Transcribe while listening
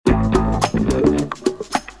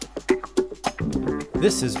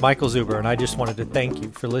This is Michael Zuber, and I just wanted to thank you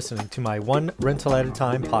for listening to my One Rental at a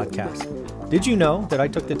Time podcast. Did you know that I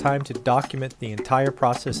took the time to document the entire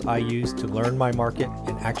process I used to learn my market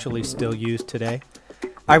and actually still use today?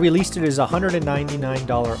 I released it as a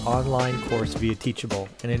 $199 online course via Teachable,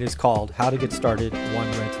 and it is called How to Get Started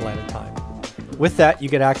One Rental at a Time. With that, you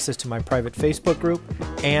get access to my private Facebook group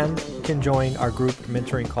and can join our group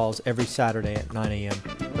mentoring calls every Saturday at 9 a.m.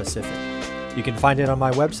 Pacific. You can find it on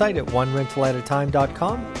my website at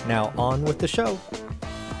onerentalatatime.com. Now on with the show.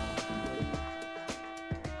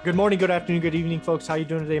 Good morning, good afternoon, good evening, folks. How are you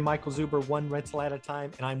doing today? Michael Zuber, One Rental at a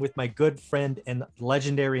Time, and I'm with my good friend and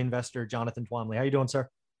legendary investor, Jonathan Twombly. How are you doing, sir?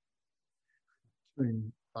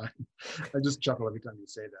 Fine. I just chuckle every time you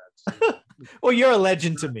say that. So, well, you're a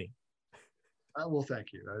legend to me. Well,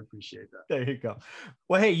 thank you. I appreciate that. There you go.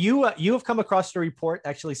 Well, hey, you have come across the report,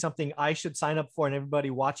 actually something I should sign up for and everybody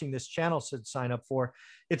watching this channel should sign up for.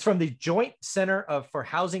 It's from the Joint Center for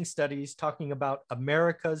Housing Studies talking about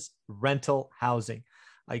America's rental housing.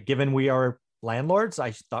 Given we are landlords,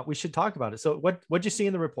 I thought we should talk about it. So what'd you see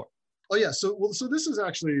in the report? Oh, yeah. So this is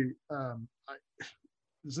actually,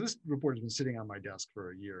 this report has been sitting on my desk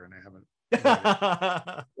for a year and I haven't.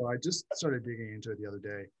 So I just started digging into it the other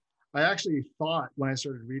day. I actually thought when I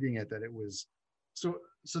started reading it that it was so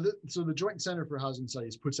the Joint Center for Housing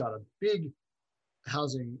Studies puts out a big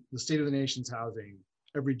the State of the Nation's housing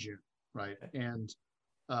every June, right? And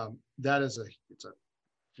that is it's a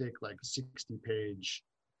thick, like 60-page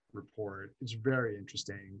report. It's very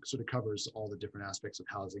interesting. Sort of covers all the different aspects of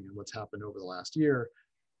housing and what's happened over the last year.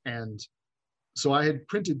 And so I had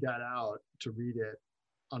printed that out to read it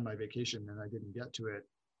on my vacation, and I didn't get to it.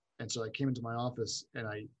 And so I came into my office and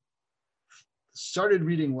I started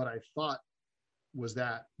reading what I thought was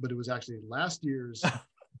that, but it was actually last year's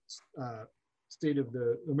State of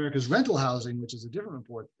the America's Rental Housing, which is a different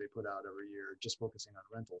report that they put out every year, just focusing on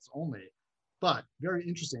rentals only. But very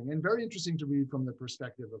interesting to read from the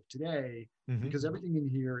perspective of today, because everything in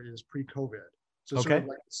here is pre-COVID. So sort of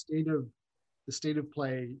like the state of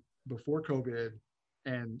play before COVID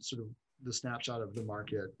and sort of the snapshot of the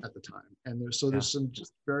market at the time. And there's some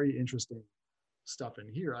just very interesting stuff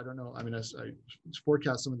in here. I don't know. I mean, as I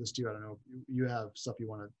forecast some of this too, I don't know if you have stuff you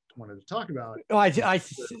wanted to talk about. Oh,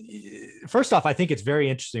 first off, I think it's very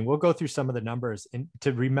interesting. We'll go through some of the numbers and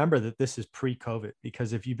to remember that this is pre-COVID,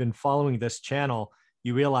 because if you've been following this channel,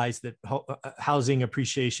 you realize that housing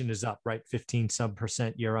appreciation is up, right?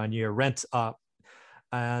 15% year on year, rents up.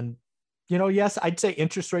 And, yes, I'd say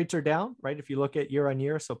interest rates are down, right? If you look at year on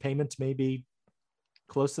year, so payments may be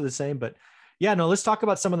close to the same, but yeah, no, let's talk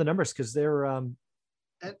about some of the numbers because they're and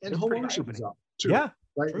home ownership is up too. Yeah,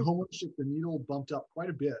 right. True. Home ownership, the needle bumped up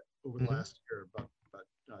quite a bit over the last year, about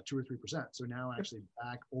 2 or 3%. So now actually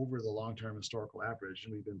back over the long-term historical average,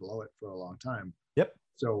 and we've been below it for a long time. Yep.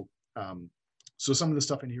 So so some of the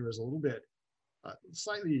stuff in here is a little bit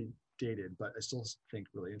slightly dated, but I still think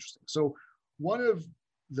really interesting. So one of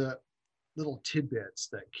the little tidbits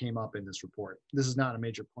that came up in this report, this is not a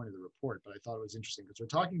major point of the report, but I thought it was interesting because we're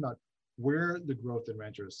talking about where the growth in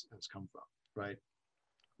renters has come from, right?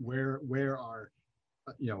 Where are,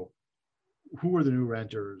 who are the new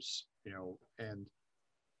renters, and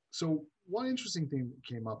so one interesting thing that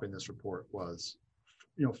came up in this report was,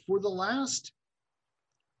 for the last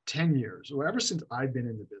 10 years, or ever since I've been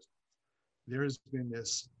in the business, there has been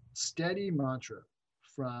this steady mantra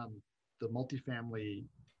from the multifamily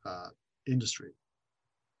industry.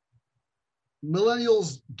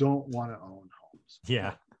 Millennials don't want to own homes.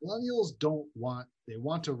 Yeah. Millennials they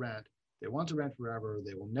want to rent. They want to rent forever.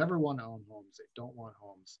 They will never want to own homes. They don't want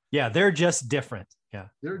homes. Yeah, they're just different. Yeah.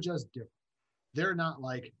 They're just different. They're not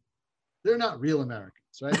real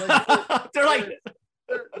Americans, right?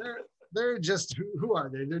 They're just, who are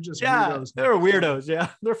they? They're just weirdos. They're weirdos. Yeah.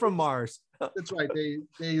 They're from Mars. That's right.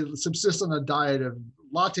 They subsist on a diet of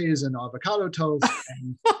lattes and avocado toast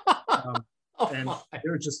and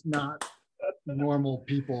they're just not normal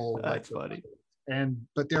people. That's funny.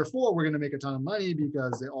 But therefore, we're going to make a ton of money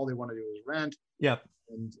because all they want to do is rent. Yep.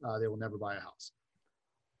 And they will never buy a house.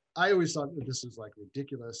 I always thought that this was like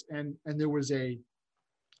ridiculous. And there was a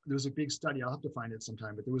big study. I'll have to find it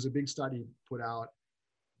sometime. But there was a big study put out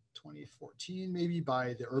 2014 maybe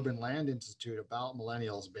by the Urban Land Institute about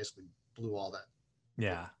millennials. Basically blew all that.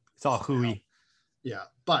 Yeah, it's all hooey. Yeah,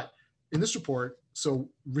 but in this report, so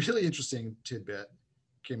really interesting tidbit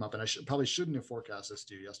came up, and I probably shouldn't have forecast this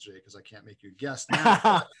to you yesterday because I can't make you guess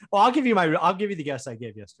now. Well, I'll give you the guess I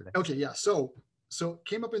gave yesterday. Okay, yeah. So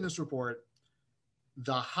came up in this report,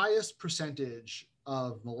 the highest percentage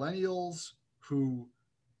of millennials who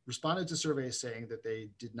responded to surveys saying that they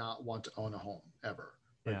did not want to own a home ever.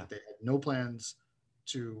 Right? Yeah. That they had no plans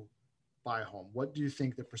to buy a home? What do you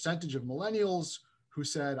think the percentage of millennials who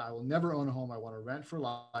said, I will never own a home, I want to rent for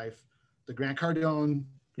life, the Grant Cardone,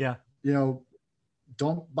 Yeah.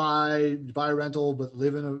 Don't buy a rental, but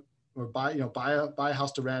live in or buy a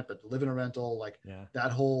house to rent, but live in a rental, like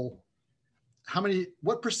that whole,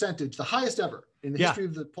 what percentage, the highest ever in the history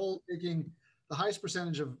of the poll taking, the highest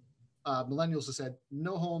percentage of millennials who said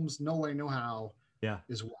no homes, no way, no how,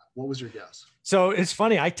 is what was your guess? So it's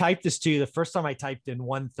funny. I typed this to you. The first time I typed in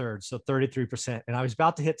 1/3, so 33%. And I was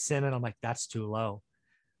about to hit send and I'm like, that's too low.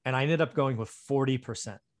 And I ended up going with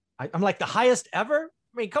 40%. I'm like, the highest ever?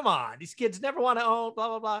 I mean, come on. These kids never want to own, blah,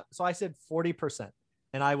 blah, blah. So I said 40%.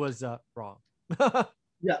 And I was wrong.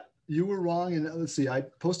 Yeah, you were wrong. And let's see, I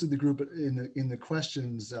posted the group in the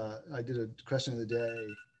questions. I did a question of the day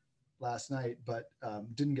last night, but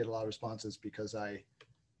didn't get a lot of responses because I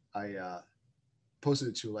posted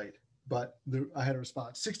it too late. But I had a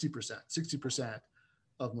response. 60%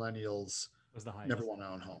 of millennials was the highest. Never want to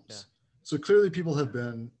own homes. Yeah. So clearly people have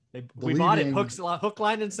been we bought it. Hook,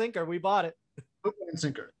 line, and sinker. We bought it. Hook, line, and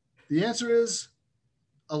sinker. The answer is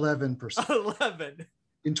 11%. 11.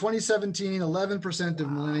 In 2017, 11% of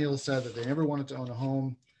millennials said that they never wanted to own a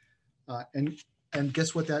home. And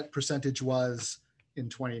guess what that percentage was in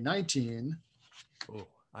 2019? Oh,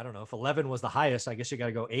 I don't know. If 11 was the highest, I guess you got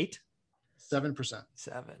to go 8. 7%.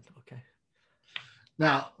 7. Okay.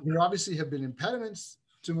 Now, there obviously have been impediments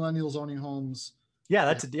to millennials owning homes. Yeah,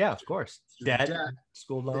 of course. Debt,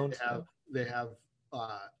 school loans. They have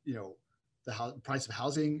the price of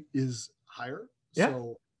housing is higher. Yeah.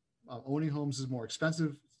 So owning homes is more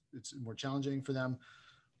expensive. It's more challenging for them.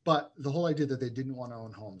 But the whole idea that they didn't want to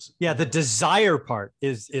own homes. Yeah, the desire part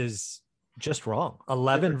is just wrong.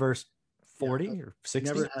 11 versus 40 or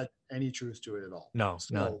 60. Never had any truth to it at all. No,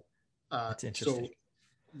 no. That's interesting.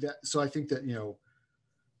 So I think that,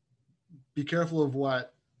 be careful of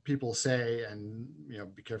what people say and,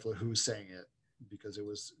 be careful of who's saying it, because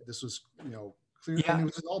this was clear. Yeah. And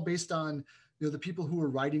it was all based on, the people who were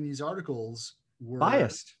writing these articles were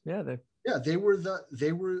biased. Yeah. They were the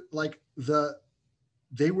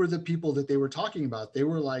people that they were talking about. They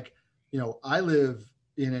were like, I live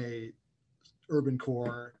in a urban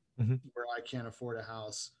core where I can't afford a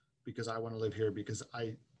house because I want to live here because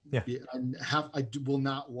I will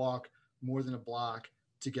not walk more than a block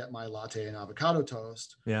to get my latte and avocado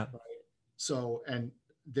toast. Yeah. Right? So, and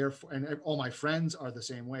therefore, and all my friends are the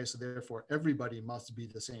same way. So therefore everybody must be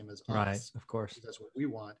the same as us. Right. Of course. That's what we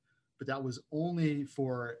want. But that was only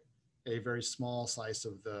for a very small slice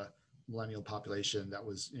of the millennial population that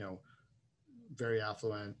was, very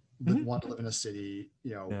affluent, wanted to live in a city,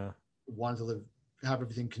 wanted to have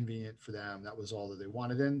everything convenient for them. That was all that they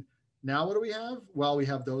wanted. And now what do we have? Well, we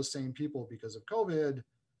have those same people because of COVID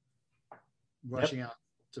rushing out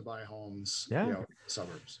to buy homes, in the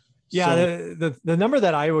suburbs. Yeah, so, the number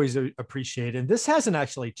that I always appreciate, and this hasn't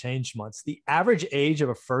actually changed much, the average age of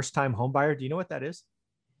a first-time home buyer, do you know what that is?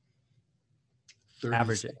 30,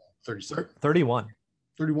 average age. 37. 31.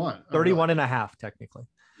 31. 31 and a half, technically,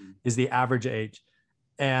 is the average age.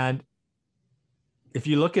 And if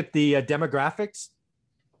you look at the demographics,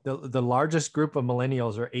 the largest group of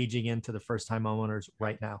millennials are aging into the first-time homeowners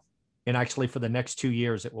right now. And actually, for the next 2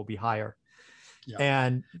 years, it will be higher. Yeah.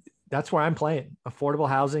 And that's where I'm playing. Affordable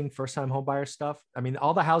housing, first-time home buyer stuff. I mean,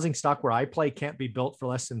 all the housing stock where I play can't be built for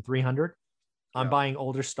less than 300. I'm buying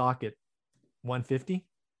older stock at 150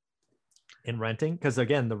 in renting because,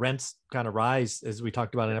 again, the rents kind of rise as we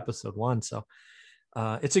talked about in episode 1. So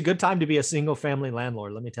it's a good time to be a single-family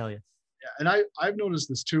landlord, let me tell you. Yeah, and I've noticed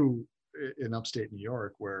this too in upstate New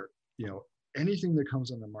York, where anything that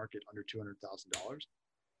comes on the market under $200,000,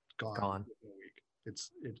 gone in a week.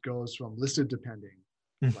 It goes from listed to pending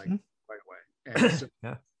like right away, and so,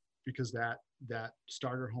 because that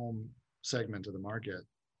starter home segment of the market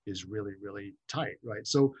is really, really tight, right?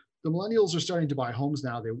 So the millennials are starting to buy homes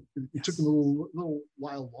now. It took them a little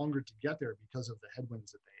while longer to get there because of the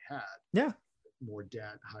headwinds that they had. Yeah, more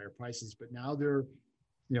debt, higher prices, but now they're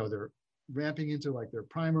ramping into like their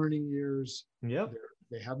prime earning years. Yep.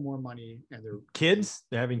 They have more money and they're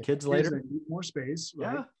having kids later. They need more space,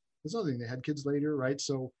 right? Yeah. That's another thing. They had kids later, right?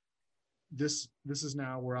 So this is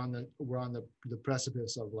now we're on the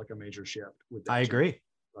precipice of like a major shift with that. I agree.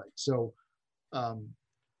 Right. So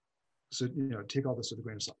take all this with a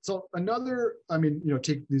grain of salt. So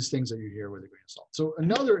take these things that you hear with a grain of salt. So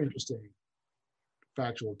another interesting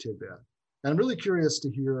factual tidbit, and I'm really curious to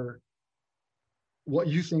hear what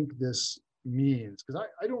you think this means, because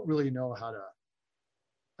I don't really know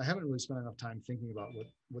I haven't really spent enough time thinking about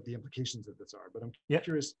what the implications of this are, but I'm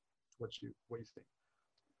curious what you think.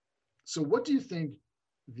 So what do you think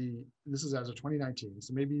this is as of 2019,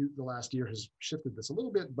 so maybe the last year has shifted this a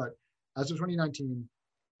little bit, but as of 2019,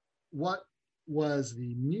 what was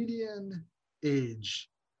the median age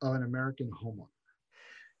of an American homeowner?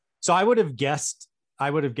 So I would have guessed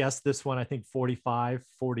this one. I think 45,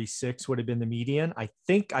 46 would have been the median. I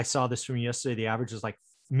think I saw this from yesterday. The average is like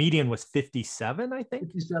median was 57, I think.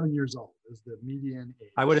 57 years old is the median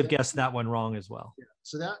age. I would have guessed that one wrong as well. Yeah.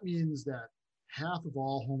 So that means that half of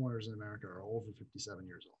all homeowners in America are over 57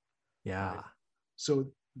 years old. Yeah. Right? So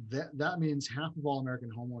that means half of all American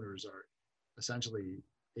homeowners are essentially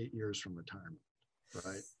 8 years from retirement,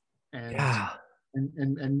 right? And yeah.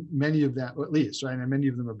 And many of them, at least, right? And many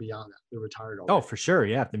of them are beyond that. They're retired already. Oh, for sure.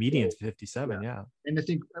 Yeah. The median's 57. Yeah. And I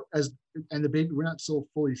think we're not so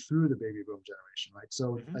fully through the baby boom generation, right?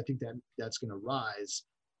 So I think that's going to rise.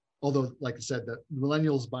 Although, like I said, the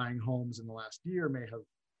millennials buying homes in the last year may have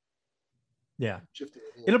shifted.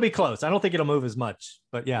 It'll be close. I don't think it'll move as much,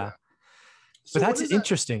 but yeah. So but that's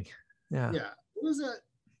interesting. Yeah. Yeah. What is that?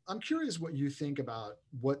 I'm curious what you think about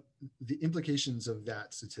what the implications of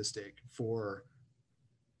that statistic for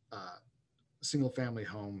single family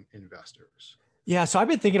home investors. Yeah. So I've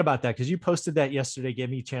been thinking about that because you posted that yesterday, gave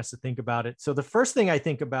me a chance to think about it. So the first thing I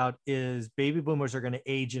think about is baby boomers are going to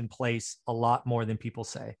age in place a lot more than people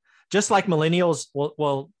say. Just like millennials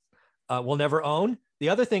will never own. The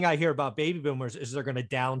other thing I hear about baby boomers is they're going to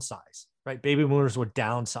downsize, right? Baby boomers would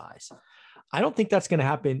downsize. I don't think that's going to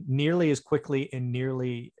happen nearly as quickly and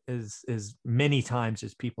nearly as many times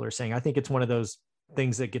as people are saying. I think it's one of those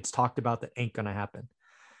things that gets talked about that ain't going to happen.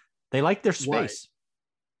 They like their space.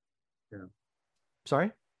 Why? Yeah.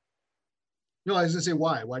 Sorry? No, I was going to say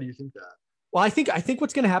why. Why do you think that? Well, I think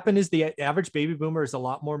what's going to happen is the average baby boomer is a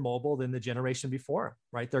lot more mobile than the generation before,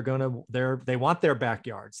 right? They want their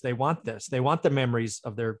backyards. They want this. They want the memories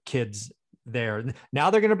of their kids there. Now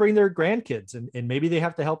they're going to bring their grandkids, and maybe they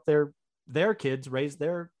have to help their kids raise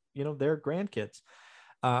their grandkids.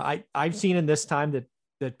 I've seen in this time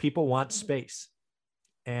that people want space,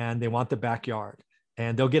 and they want the backyard,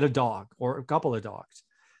 and they'll get a dog or a couple of dogs.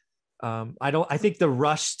 I think the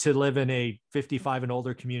rush to live in a 55 and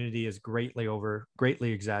older community is greatly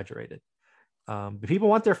exaggerated. But people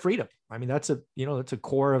want their freedom. I mean, that's a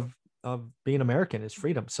core of being American is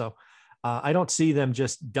freedom. So I don't see them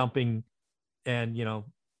just dumping, and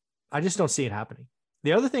I just don't see it happening.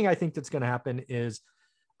 The other thing I think that's going to happen is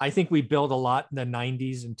I think we built a lot in the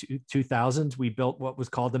 90s and 2000s. We built what was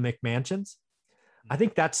called the McMansions. I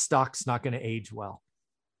think that stock's not going to age well.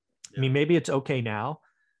 Yeah. I mean, maybe it's okay now,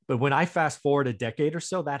 but when I fast forward a decade or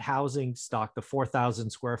so, that housing stock, the 4,000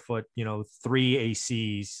 square foot, 3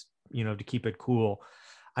 ACs, to keep it cool,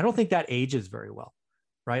 I don't think that ages very well,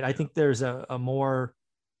 right? I think there's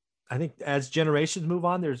I think as generations move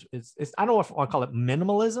on, I don't know if I'll call it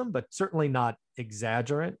minimalism, but certainly not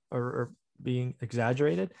exaggerate or being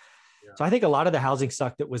exaggerated. Yeah. So I think a lot of the housing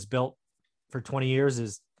stock that was built for 20 years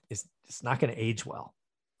is not going to age well.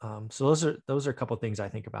 So those are a couple of things I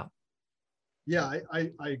think about. Yeah,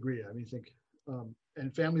 I agree. I mean,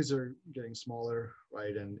 and families are getting smaller,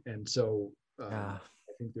 right? And so I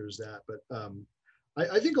think there's that. But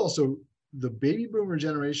I think also the baby boomer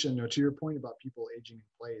generation, to your point about people aging in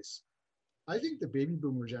place, I think the baby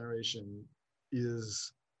boomer generation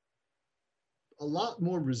is a lot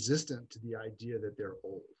more resistant to the idea that they're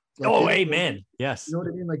old. Amen. Yes. You know what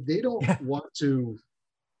I mean? Like they don't want to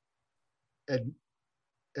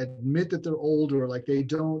admit that they're old, or like they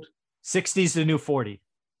don't. 60's the new 40.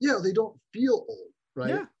 Yeah, they don't feel old,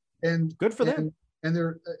 right? Yeah. And good for them. And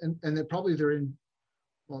they're in.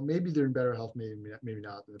 Well, maybe they're in better health, maybe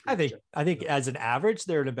not. I think as an average,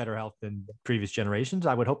 they're in a better health than previous generations.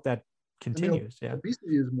 I would hope that continues.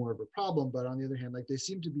 Obesity is more of a problem, but on the other hand, like they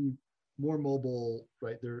seem to be more mobile,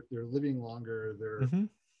 right? They're living longer, they're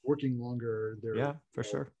working longer. For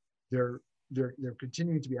sure. They're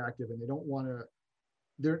continuing to be active, and they don't want to.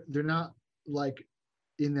 They're not like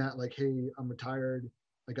in that like, hey, I'm retired,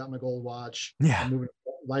 I got my gold watch. Yeah. I'm moving.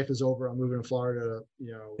 Life is over. I'm moving to Florida.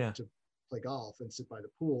 To play golf and sit by the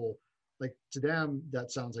pool. Like to them,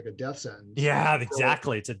 that sounds like a death sentence. Yeah,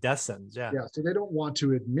 exactly. It's a death sentence. Yeah. Yeah. So they don't want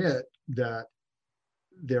to admit that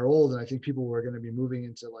they're old. And I think people were going to be moving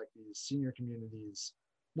into like these senior communities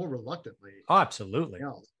more reluctantly. Oh, absolutely.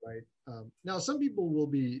 Else, right. Now, some people will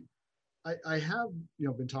be, I have,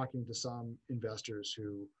 been talking to some investors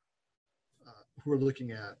who are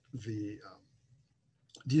looking at the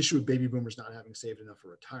issue of baby boomers not having saved enough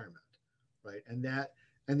for retirement. Right.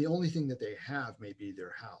 And the only thing that they have may be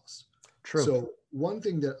their house. True. So one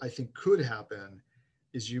thing that I think could happen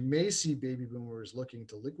is you may see baby boomers looking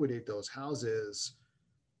to liquidate those houses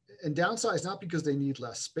and downsize not because they need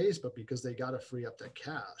less space, but because they got to free up that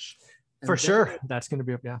cash. And For then, sure. That's going to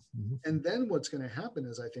be, yeah. Mm-hmm. And then what's going to happen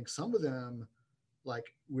is I think some of them,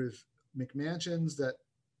 like with McMansions that,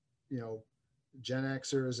 you know, Gen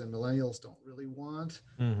Xers and millennials don't really want,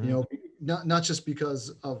 Mm-hmm. you know, not just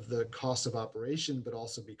because of the cost of operation, but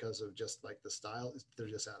also because of just like the style. They're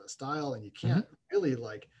just out of style, and you can't really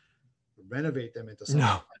like renovate them into something.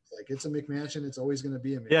 No. Like it's a McMansion. It's always going to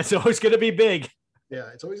be a McMansion. Yeah, it's always going to be big. Yeah,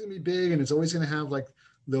 it's always going to be big, and it's always going to have like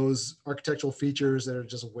those architectural features that are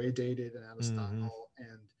just way dated and out of style.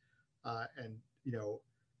 And you know,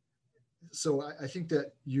 so I think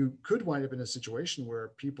that you could wind up in a situation where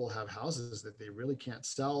people have houses that they really can't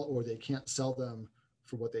sell, or they can't sell them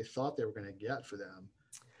for what they thought they were going to get for them.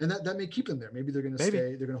 And that may keep them there. Maybe they're going to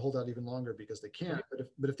stay, they're going to hold out even longer because they can't.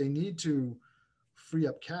 But if they need to free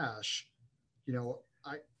up cash, you know,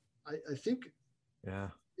 I think. Yeah.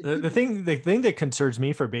 The thing that concerns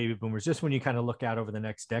me for baby boomers, just when you kind of look out over the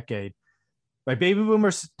next decade, right? Baby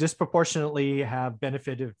boomers disproportionately have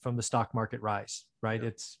benefited from the stock market rise, right? Yeah.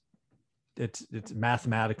 It's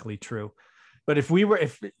mathematically true. But if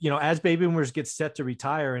you know, as baby boomers get set to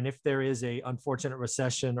retire, and if there is a unfortunate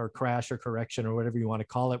recession or crash or correction or whatever you want to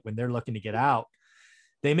call it, when they're looking to get out,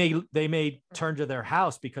 they may turn to their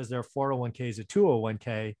house because their 401k is a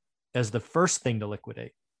 201k as the first thing to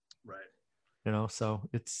liquidate. Right. You know, so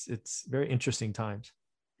it's very interesting times.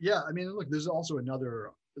 Yeah. I mean, look, there's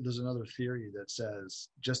another theory that says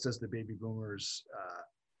just as the baby boomers,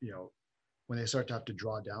 you know, when they start to have to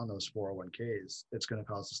draw down those 401ks, it's going to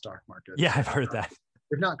cause the stock market. Yeah, I've heard that.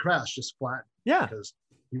 If not crash, just flat. Yeah. Because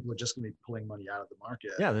people are just going to be pulling money out of the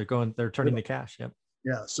market. Yeah, they're turning to cash. Yep.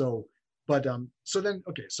 Yeah. So there's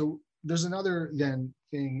another then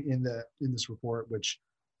thing in this report, which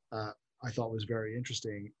I thought was very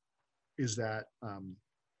interesting, is that,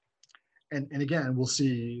 and again, we'll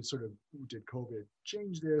see sort of, did COVID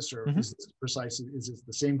change this, or is this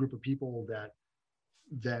the same group of people that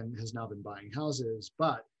then has now been buying houses?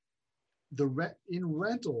 But in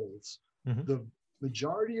rentals, the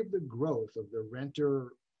majority of the growth of the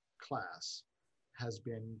renter class has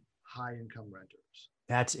been high income renters.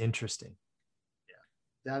 That's interesting.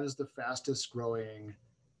 Yeah, that is the fastest growing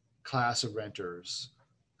class of renters.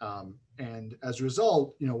 And as a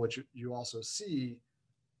result, you know, what you also see,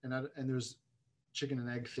 and there's chicken and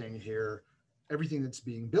egg thing here, everything that's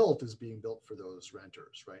being built is being built for those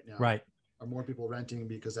renters right now. Right. Are more people renting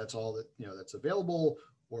because that's all that, you know, that's available,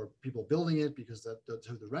 or people building it because that's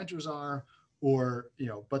who the renters are, or, you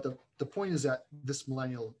know, but the point is that this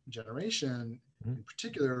millennial generation in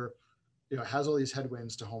particular, you know, has all these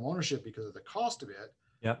headwinds to home ownership because of the cost of it.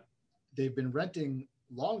 Yep. They've been renting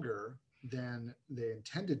longer than they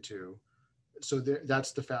intended to. So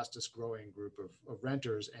that's the fastest growing group of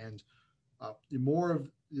renters. And more of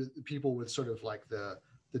the people with sort of like the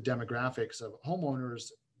demographics of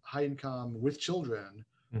homeowners, high income with children,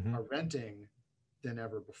 are renting than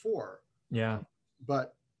ever before. Yeah.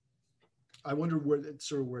 But I wonder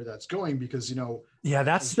where that's going, because, you know. Yeah,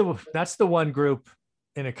 that's the one group,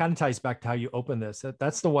 and it kind of ties back to how you open this.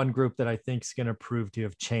 That's the one group that I think is going to prove to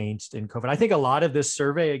have changed in COVID. I think a lot of this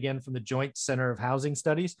survey, again, from the Joint Center of Housing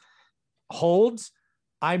Studies, holds.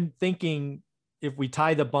 I'm thinking if we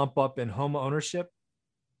tie the bump up in home ownership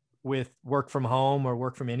with work from home or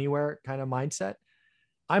work from anywhere kind of mindset,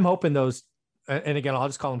 I'm hoping those, and again, I'll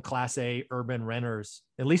just call them Class A urban renters.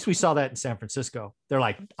 At least we saw that in San Francisco. They're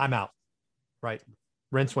like, I'm out, right?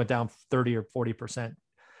 Rents went down 30 or 40%,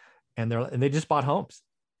 and they just bought homes.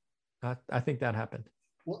 I think that happened.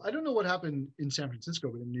 Well, I don't know what happened in San Francisco,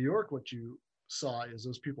 but in New York, what you saw is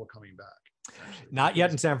those people coming back. Not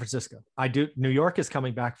yet in San Francisco. New York is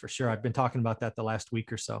coming back for sure. I've been talking about that the last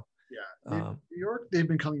week or so. Yeah. New York, they've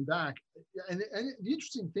been coming back. And the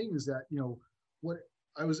interesting thing is that, you know,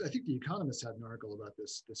 I think The Economist had an article about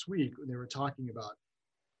this week, when they were talking about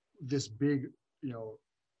this big, you know,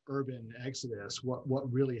 urban exodus,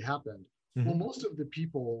 what really happened. Well, most of the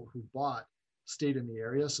people who bought stayed in the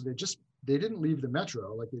area. So they didn't leave the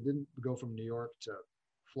metro. Like, they didn't go from New York to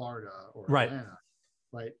Florida or Atlanta,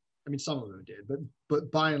 right? I mean, some of them did,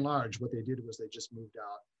 but by and large, what they did was they just moved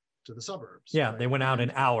out to the suburbs. Yeah, right? they went out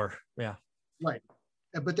an hour. Yeah. Right.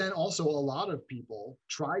 But then also a lot of people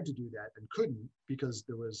tried to do that and couldn't, because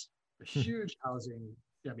there was a huge housing.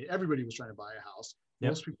 I mean, everybody was trying to buy a house.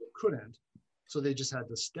 Most people couldn't. So they just had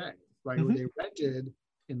to stay, right? Or they rented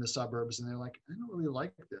in the suburbs, and they're like, I don't really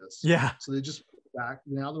like this. Yeah. So they just back.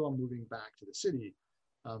 Now they're all moving back to the city.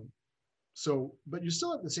 But you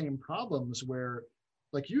still have the same problems where,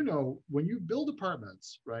 like, you know, when you build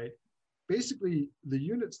apartments, right? Basically, the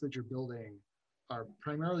units that you're building are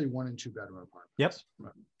primarily 1 and 2 bedroom apartments. Yep.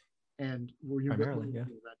 Right? And when you're Primarily,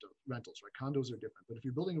 building rentals, right? Condos are different, but if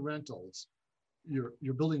you're building rentals,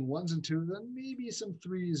 you're building ones and twos, then maybe some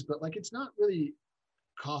threes, but like it's not really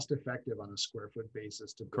cost effective on a square foot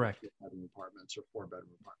basis to build Correct. 3-bedroom apartments or 4-bedroom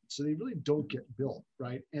apartments. So they really don't get built,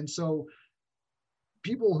 right? And so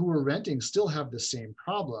people who are renting still have the same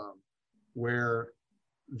problem where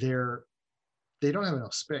they don't have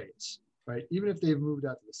enough space, right? Even if they've moved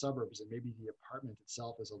out to the suburbs and maybe the apartment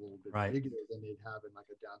itself is a little bit bigger than they'd have in like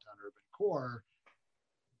a downtown urban core,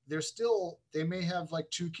 they may have like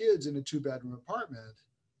 2 kids in a 2-bedroom apartment,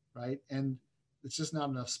 right? And it's just not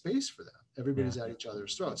enough space for them. Everybody's at each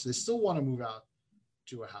other's throats. They still want to move out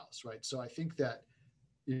to a house, right? So I think that,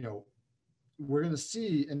 we're going to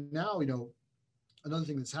see, and now, another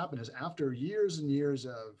thing that's happened is after years and years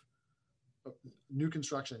of new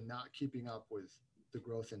construction not keeping up with the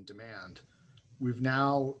growth in demand, we've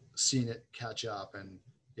now seen it catch up, and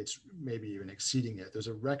it's maybe even exceeding it. There's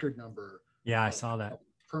a record number. Yeah, I saw that.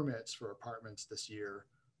 Permits for apartments this year,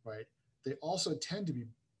 right? They also tend to be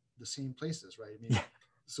the same places, right? I mean,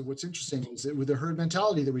 so what's interesting is that with the herd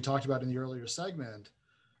mentality that we talked about in the earlier segment,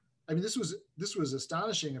 I mean, this was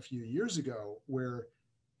astonishing a few years ago, where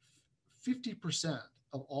 50%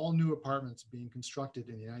 of all new apartments being constructed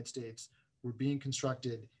in the United States were being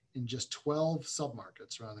constructed in just 12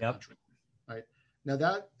 submarkets around the country, right? Now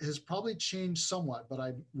that has probably changed somewhat, but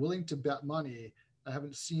I'm willing to bet money, I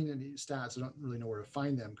haven't seen any stats, I don't really know where to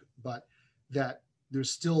find them, but that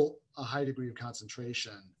there's still a high degree of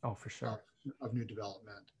concentration for sure of new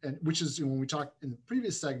development. And which is, when we talked in the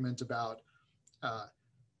previous segment about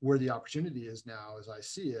where the opportunity is now, as I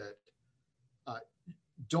see it,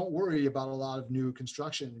 don't worry about a lot of new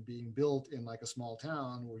construction being built in like a small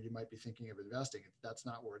town where you might be thinking of investing. That's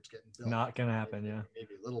not where it's getting built. Not going to happen.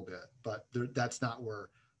 Maybe a little bit, but that's not where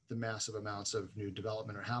the massive amounts of new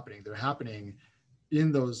development are happening. They're happening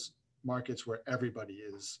in those markets where everybody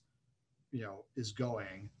is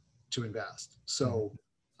going to invest. So,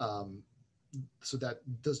 so that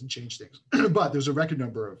doesn't change things, but there's a record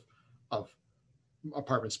number of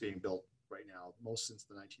apartments being built right now, most since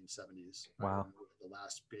the 1970s. Wow. The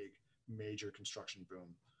last big major construction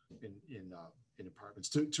boom in apartments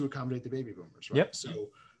to accommodate the baby boomers, right? Yep.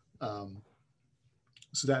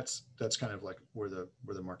 So that's kind of like where the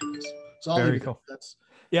market is. So very cool. That's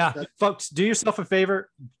folks, do yourself a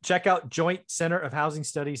favor, check out Joint Center of Housing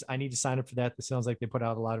Studies. I need to sign up for that. This sounds like they put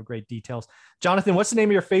out a lot of great details. Jonathan, what's the name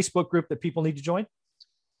of your Facebook group that people need to join?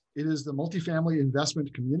 It is the Multifamily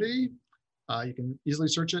Investment Community. You can easily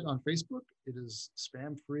search it on Facebook. It is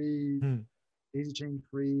spam-free, daisy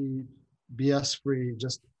chain-free, BS-free,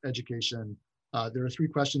 just education. There are 3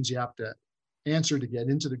 questions you have to answer to get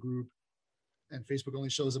into the group, and Facebook only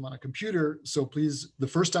shows them on a computer. So please, the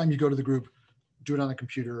first time you go to the group, do it on a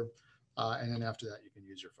computer, and then after that, you can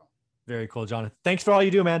use your phone. Very cool, Jonathan. Thanks for all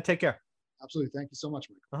you do, man. Take care. Absolutely. Thank you so much,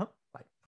 Michael. Bye.